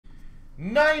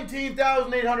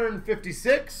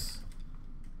19,856.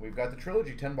 We've got the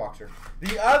Trilogy 10-boxer.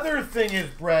 The other thing is,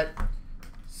 Brett,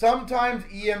 sometimes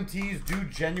EMTs do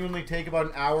genuinely take about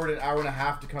an hour to an hour and a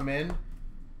half to come in.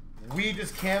 We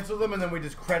just cancel them and then we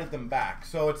just credit them back.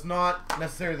 So it's not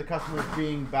necessarily the customers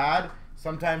being bad.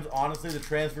 Sometimes, honestly, the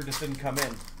transfer just didn't come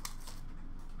in.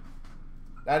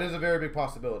 That is a very big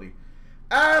possibility.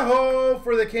 Aho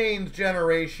for the Canes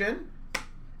generation.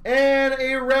 And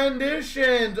a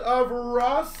rendition of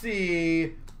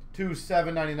Rossi to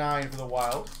 $7.99 for the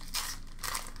Wild.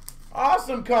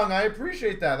 Awesome, Kung. I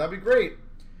appreciate that. That'd be great.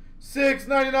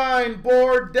 $6.99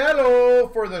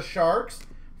 Bordello for the Sharks.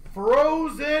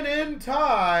 Frozen in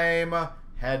time.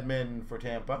 Hedman for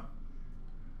Tampa.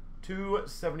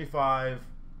 $2.75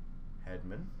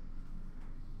 Hedman.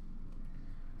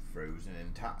 Frozen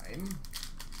in time.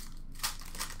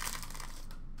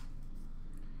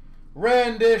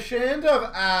 Rendition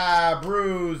of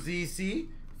Abruzzese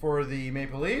for the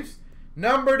Maple Leafs.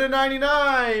 Number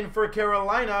 /99 for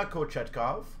Carolina,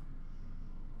 Kochetkov.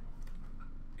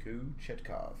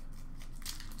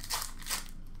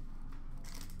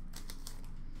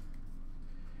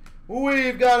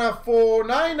 We've got a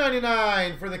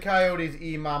 $9.99 for the Coyotes,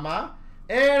 Imama.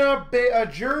 And a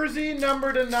jersey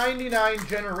number /99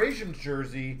 Generations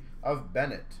jersey of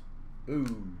Bennett.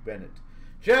 Ooh, Bennett.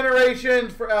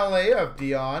 Generations for LA of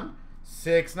Dion.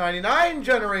 $6.99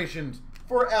 Generations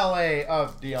for LA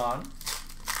of Dion.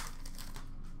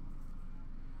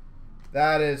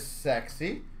 That is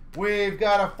sexy. We've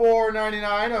got a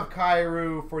 $4.99 of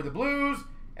Kyrou for the Blues.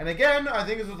 And again, I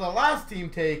think this was the last team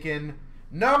taken.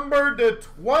 Number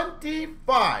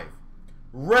 /25.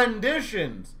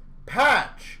 Renditions.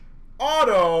 Patch.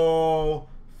 Auto.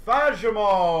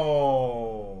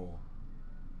 Fajimo.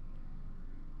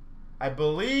 I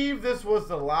believe this was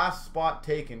the last spot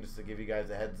taken, just to give you guys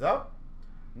a heads up.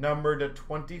 Number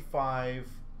 /25.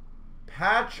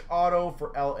 Patch auto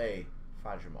for LA.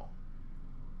 Fajimo.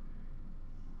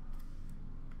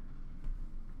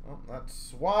 Well,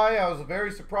 that's why I was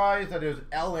very surprised that it was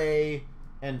LA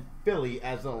and Philly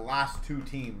as the last two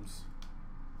teams.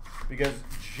 Because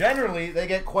generally, they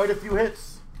get quite a few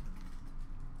hits.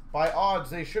 By odds,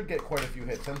 they should get quite a few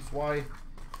hits. Hence why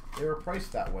they were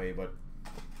priced that way, but...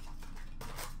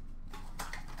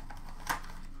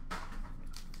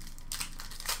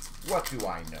 what do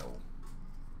I know?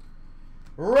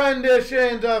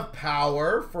 Renditions of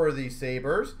Power for the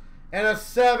Sabres. And a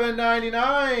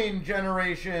 $7.99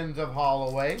 Generations of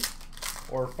Holloway.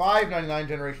 Or $5.99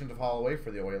 Generations of Holloway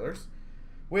for the Oilers.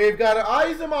 We've got an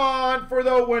Yzerman for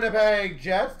the Winnipeg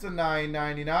Jets to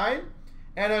 $9.99.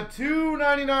 And a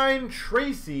 $2.99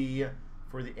 Tracy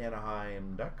for the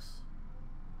Anaheim Ducks.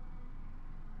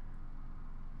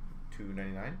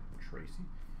 $2.99 Tracy.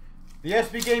 The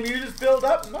SB game you just built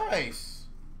up. Nice.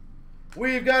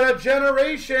 We've got a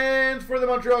Generations for the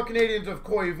Montreal Canadiens of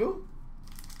Koivu.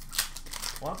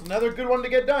 Well, that's another good one to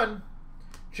get done.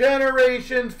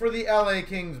 Generations for the LA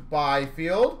Kings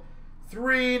Byfield.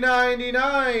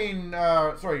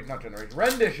 $3.99. Sorry, not Generations.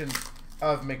 Renditions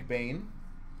of McBain.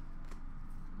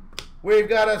 We've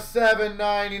got a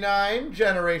 $7.99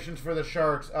 Generations for the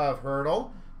Sharks of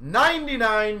Hurdle.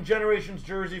 $99 Generations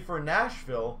jersey for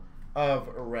Nashville of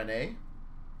Rene.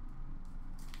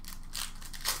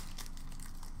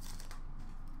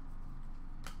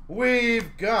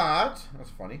 We've got, that's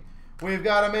funny, we've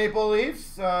got a Maple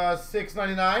Leafs,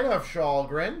 $6.99 of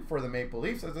Shalgren for the Maple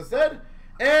Leafs, as I said,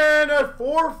 and a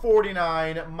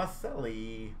 $4.49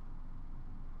 Maselli.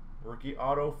 Rookie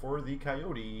auto for the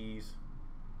Coyotes.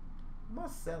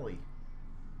 Maselli.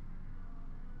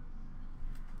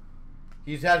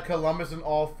 He's had Columbus in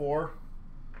all four.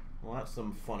 Well, that's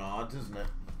some fun odds, isn't it?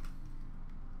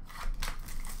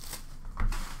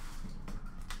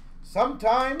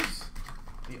 Sometimes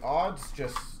the odds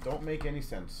just don't make any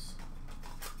sense.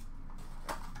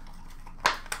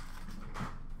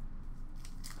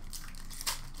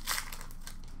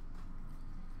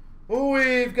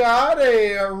 We've got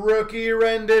a rookie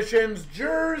renditions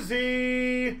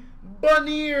jersey,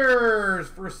 Beniers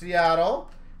for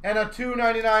Seattle, and a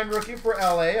 $2.99 rookie for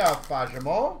LA of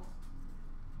Fajimo.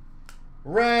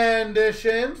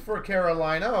 Renditions for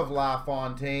Carolina of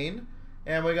LaFontaine.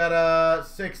 And we got a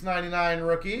 $6.99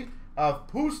 rookie of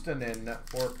Puustinen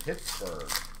for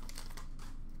Pittsburgh.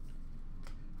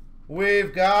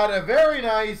 We've got a very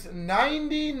nice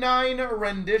 99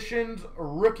 renditions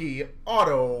rookie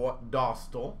auto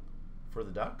Dostal for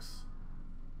the Ducks.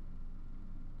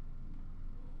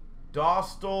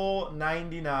 Dostal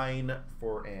 99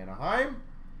 for Anaheim.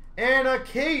 And a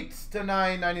Cates to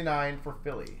 $9.99 for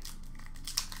Philly.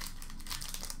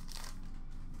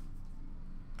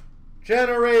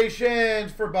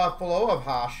 Generations for Buffalo of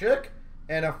Hasek.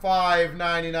 And a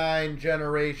 $5.99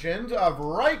 Generations of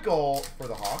Reichel for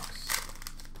the Hawks.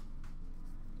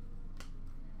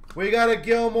 We got a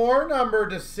Gilmore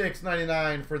numbered to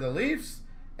 $6.99 for the Leafs.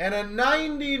 And a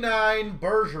 99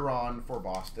 Bergeron for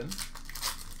Boston.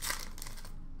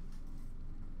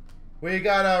 We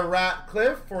got a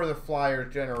Ratcliffe for the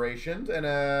Flyers Generations. And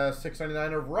a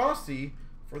 $6.99 of Rossi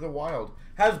for the Wild.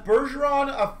 Has Bergeron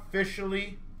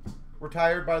officially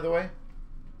retired, by the way?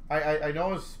 I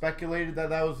know it's speculated that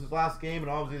that was his last game, and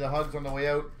obviously the hugs on the way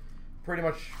out pretty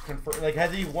much confirmed. Like,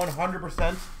 has he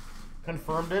 100%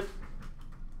 confirmed it?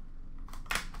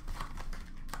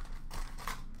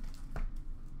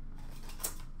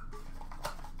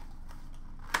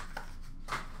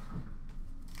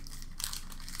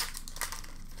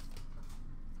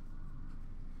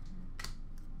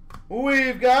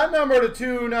 We've got number to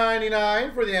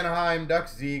 299 for the Anaheim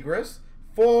Ducks, Zegras.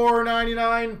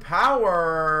 $4.99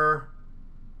 Power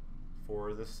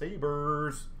for the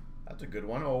Sabres. That's a good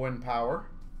one. Owen Power.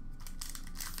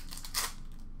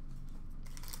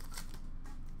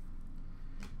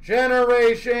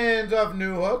 Generations of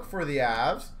Newhook for the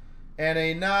Avs. And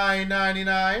a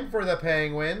 $9.99 for the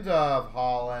Penguins of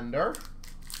Hollander.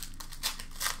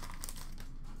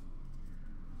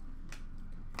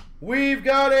 We've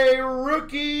got a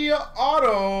rookie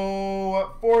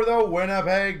auto for the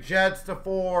Winnipeg Jets to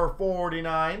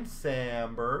 $4.49,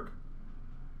 Samberg.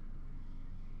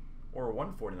 Or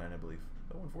 $1.49, I believe. Is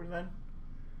that $1.49?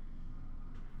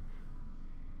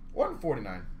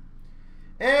 $1.49.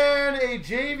 And a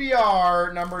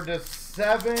JVR numbered to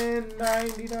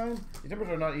 $7.99. These numbers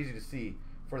are not easy to see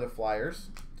for the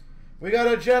Flyers. We got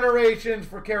a Generations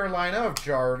for Carolina of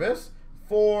Jarvis.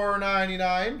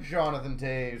 $4.99, Jonathan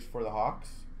Toews for the Hawks.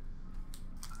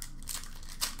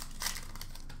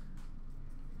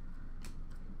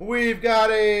 We've got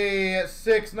a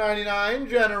 $6.99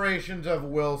 Generations of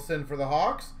Wilson for the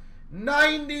Hawks.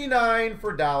 $99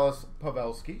 for Dallas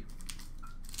Pavelski.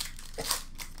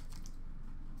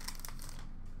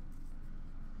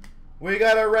 We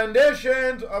got a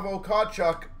rendition of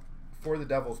Okachuk for the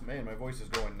Devils. Man, my voice is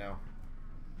going now.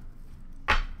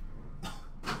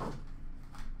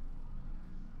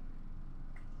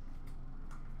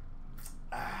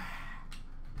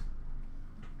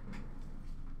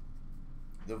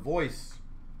 The voice,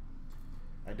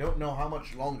 I don't know how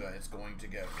much longer it's going to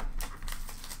go.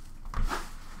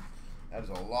 That is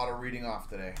a lot of reading off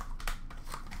today.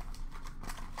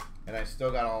 And I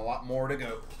still got a lot more to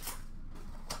go.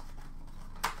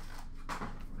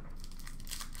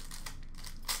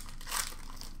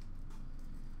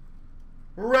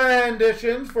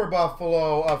 Renditions for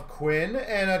Buffalo of Quinn.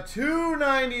 And a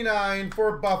 $2.99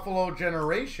 for Buffalo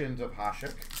Generations of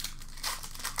Hasek.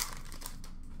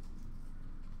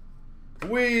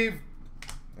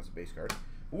 That's a base card.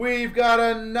 We've got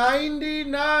a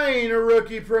 99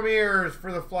 rookie premieres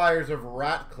for the Flyers of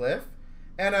Ratcliffe.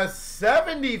 And a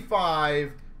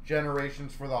 75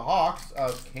 Generations for the Hawks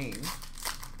of Kane.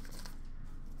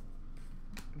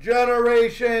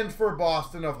 Generations for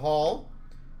Boston of Hall.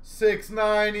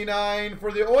 $6.99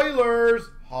 for the Oilers,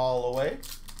 Holloway.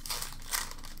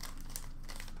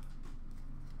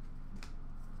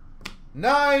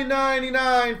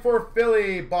 $9.99 for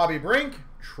Philly, Bobby Brink.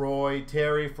 Troy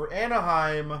Terry for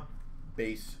Anaheim,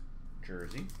 base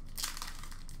jersey.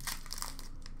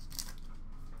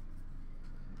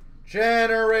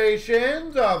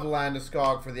 Generations of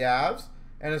Landeskog for the Avs.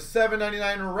 And a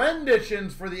 $7.99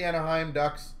 renditions for the Anaheim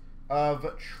Ducks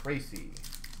of Tracy.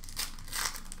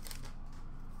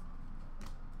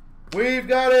 We've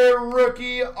got a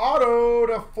rookie auto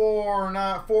to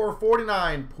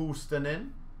 $4.49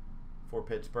 Puustinen for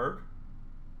Pittsburgh.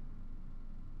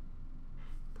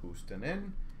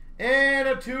 Puustinen. And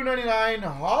a $2.99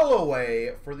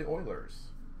 Holloway for the Oilers.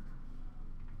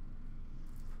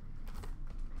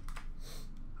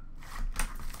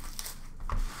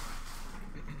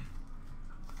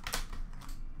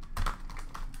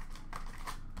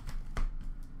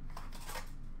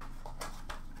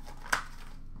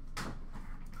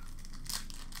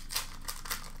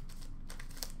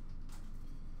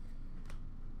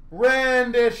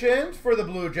 Renditions for the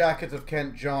Blue Jackets of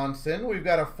Kent Johnson. We've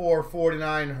got a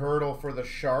 $4.49 Hurdle for the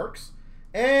Sharks.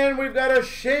 And we've got a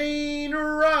Shane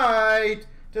Wright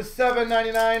to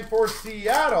 $7.99 for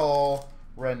Seattle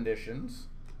renditions.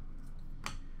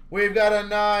 We've got a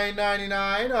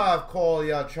 $9.99 of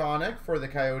Kolyachonok for the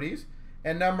Coyotes.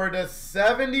 And number to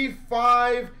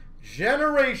 75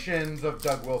 Generations of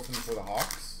Doug Wilson for the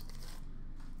Hawks.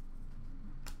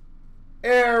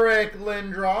 Eric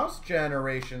Lindros,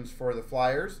 Generations for the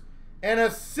Flyers. And a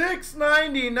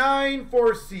 $6.99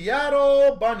 for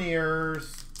Seattle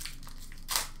Buccaneers.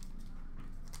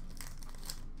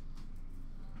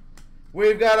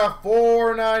 We've got a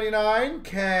 $4.99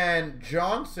 Ken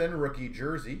Johnson rookie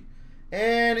jersey.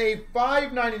 And a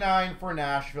 $5.99 for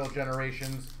Nashville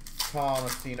Generations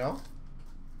Tomasino.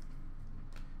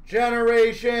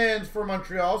 Generations for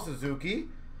Montreal Suzuki.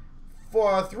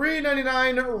 For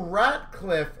 $3.99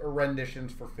 Ratcliffe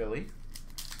renditions for Philly.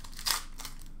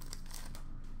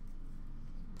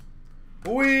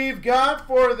 We've got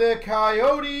for the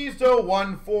Coyotes to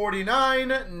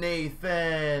 149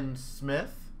 Nathan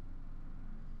Smith.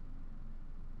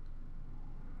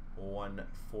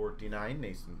 149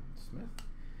 Nathan Smith.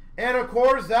 And of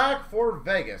course, Zach for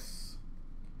Vegas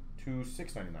to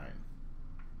 $6.99.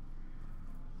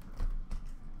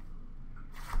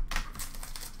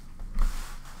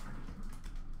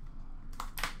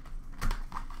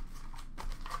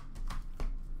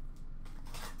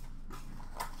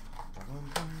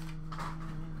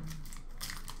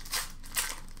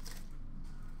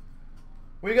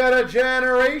 We got a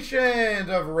Generations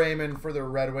of Raymond for the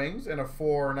Red Wings and a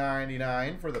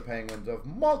 $4.99 for the Penguins of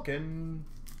Malkin.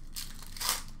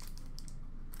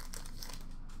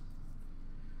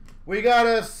 We got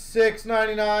a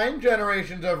 $6.99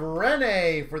 Generations of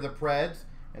Rene for the Preds,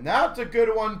 and that's a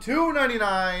good one.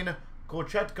 $2.99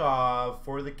 Kochetkov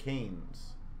for the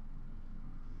Canes.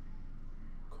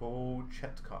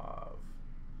 Kochetkov,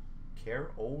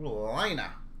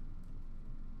 Carolina.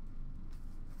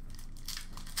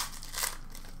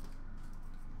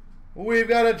 We've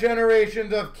got a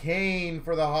Generations of Kane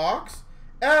for the Hawks.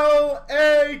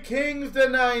 L.A. Kings to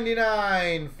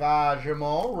 99.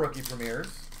 Fajimo, rookie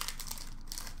premieres.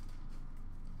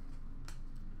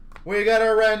 We got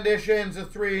a renditions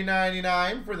of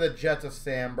 $3.99 for the Jets of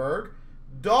Sandberg.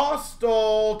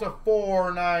 Dostal to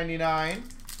 $4.99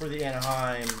 for the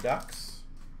Anaheim Ducks.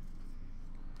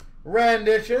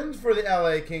 Renditions for the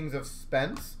L.A. Kings of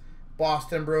Spence.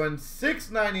 Boston Bruins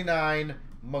 $6.99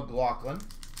 McLaughlin.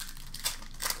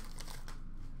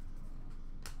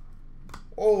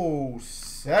 Oh,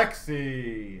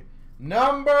 sexy.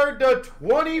 Number to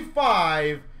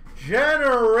 25,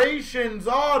 Generations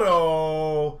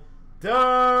Auto,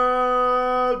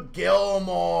 Doug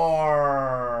Gilmour.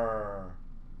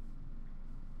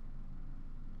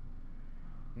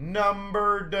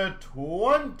 Number to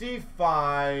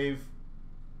 25,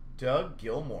 Doug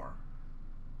Gilmour.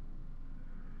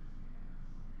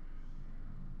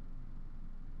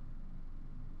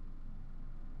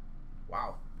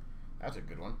 Wow. That's a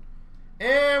good one.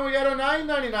 And we got a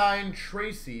 $9.99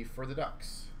 Tracy for the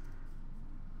Ducks.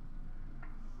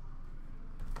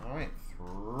 All right,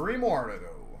 3 more to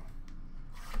go.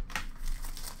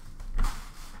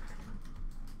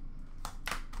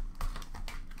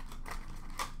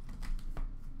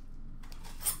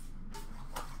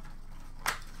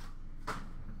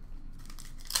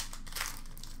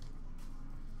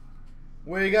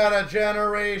 We got a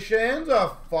Generations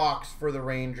of Fox for the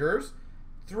Rangers.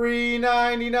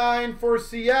 $3.99 for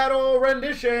Seattle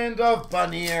renditions of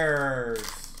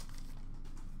Buccaneers.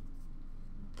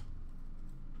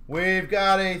 We've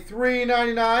got a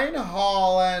 $3.99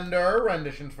 Hollander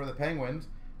renditions for the Penguins.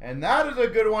 And that is a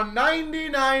good one.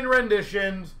 99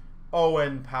 renditions,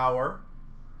 Owen Power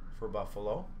for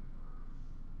Buffalo.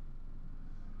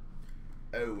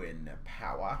 Owen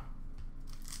Power.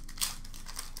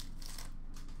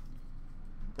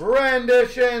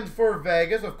 Renditions for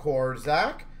Vegas, of course,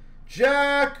 Zach.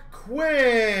 Jack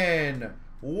Quinn,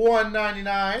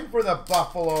 $1.99 for the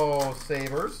Buffalo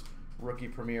Sabres, rookie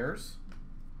premieres.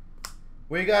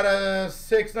 We got a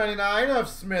 $6.99 of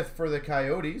Smith for the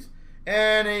Coyotes,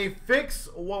 and a Fix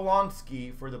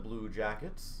Wolonski for the Blue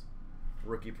Jackets,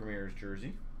 rookie premieres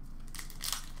jersey.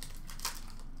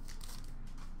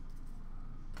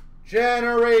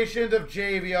 Generations of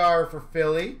JVR for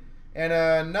Philly. And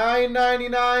a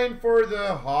 $9.99 for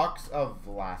the Hawks of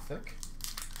Vlasic.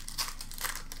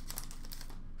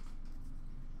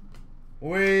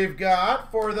 We've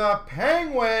got for the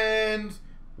Penguins,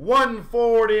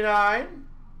 $1.49,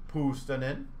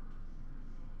 Puustinen.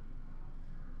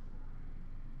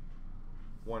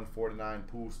 $1.49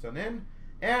 Puustinen.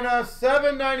 And a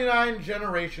 $7.99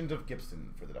 Generations of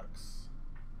Gibson for the Ducks.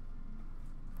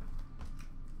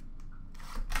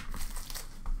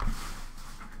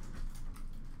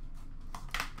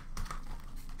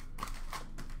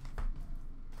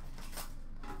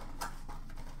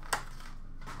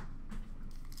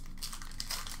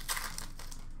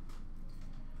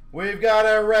 We've got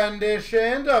a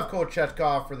rendition of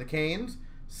Kochetkov for the Canes.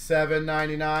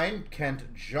 $7.99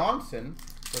 Kent Johnson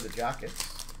for the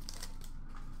Jackets.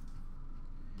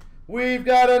 We've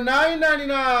got a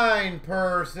 $9.99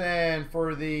 person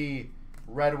for the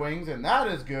Red Wings, and that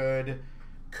is good.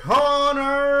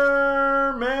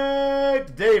 Connor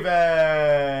McDavid.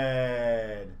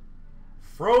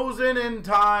 Frozen in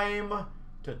time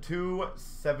to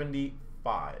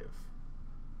 275.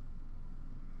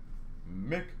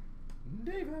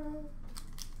 McDavid.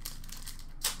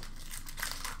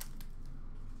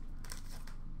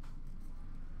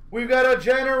 We've got a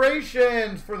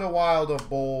Generations for the Wild of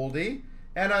Boldy.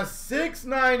 And a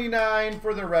 $6.99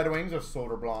 for the Red Wings of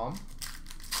Soderblom.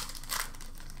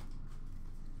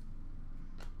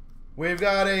 We've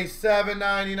got a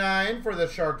 $7.99 for the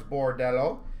Sharks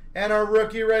Bordello. And a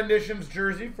Rookie Renditions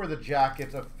jersey for the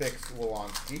Jackets of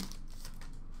Fix-Wolonski.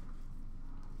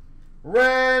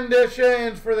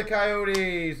 Renditions for the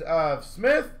Coyotes of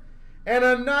Smith. And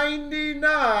a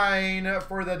 99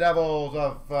 for the Devils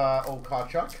of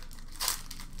Okachuk.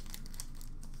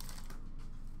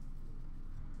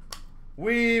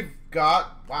 We've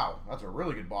got, wow, that's a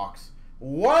really good box.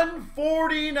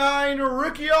 149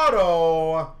 rookie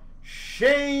auto,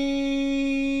 Shane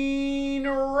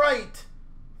Wright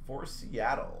for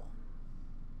Seattle.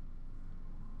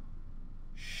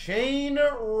 Shane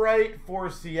Wright for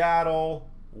Seattle,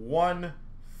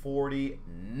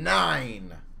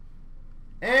 149.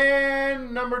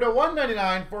 And number to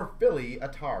 199 for Philly,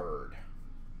 Attard.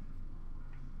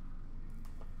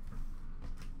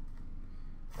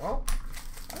 Well,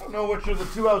 I don't know which of the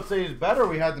two I would say is better.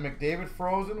 We had the McDavid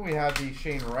Frozen. We had the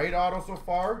Shane Wright auto so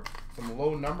far. Some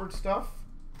low numbered stuff.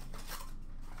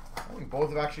 I think both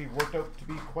have actually worked out to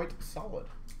be quite solid.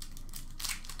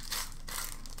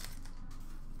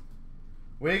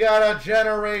 We got a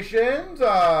Generations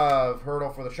of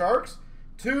Hurdle for the Sharks.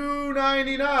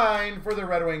 $2.99 for the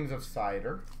Red Wings of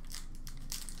Cider.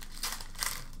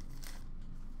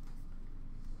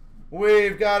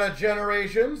 We've got a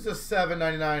Generations, the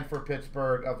 $7.99 for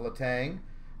Pittsburgh of Letang.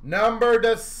 Number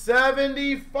to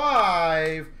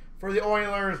 75 for the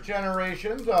Oilers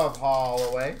Generations of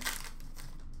Holloway.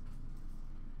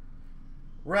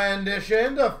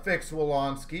 Rendition to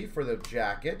Fix-Wolonski for the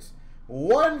Jackets.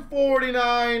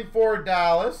 $149 for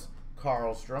Dallas,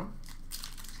 Karlstrom.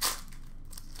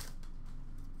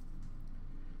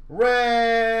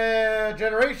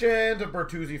 Generations of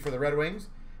Bertuzzi for the Red Wings.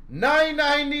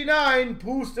 $9.99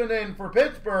 Puustinen for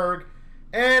Pittsburgh.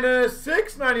 And a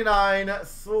 $6.99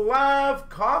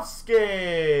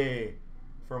 Slavkovsky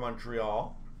for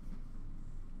Montreal.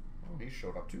 Oh, he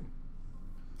showed up too.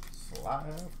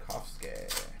 Slavkovsky.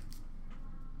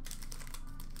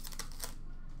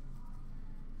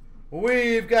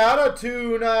 We've got a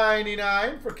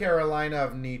 $2.99 for Carolina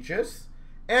of Nietzsche's.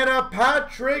 And a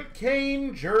Patrick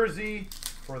Kane jersey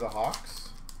for the Hawks.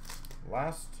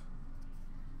 Last.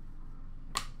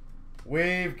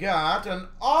 We've got an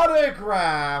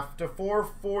autograph to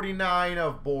 449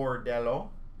 of Bordello.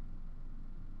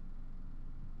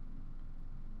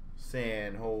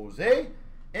 San Jose.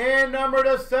 And number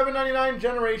to 799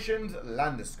 Generations,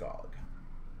 Landeskog.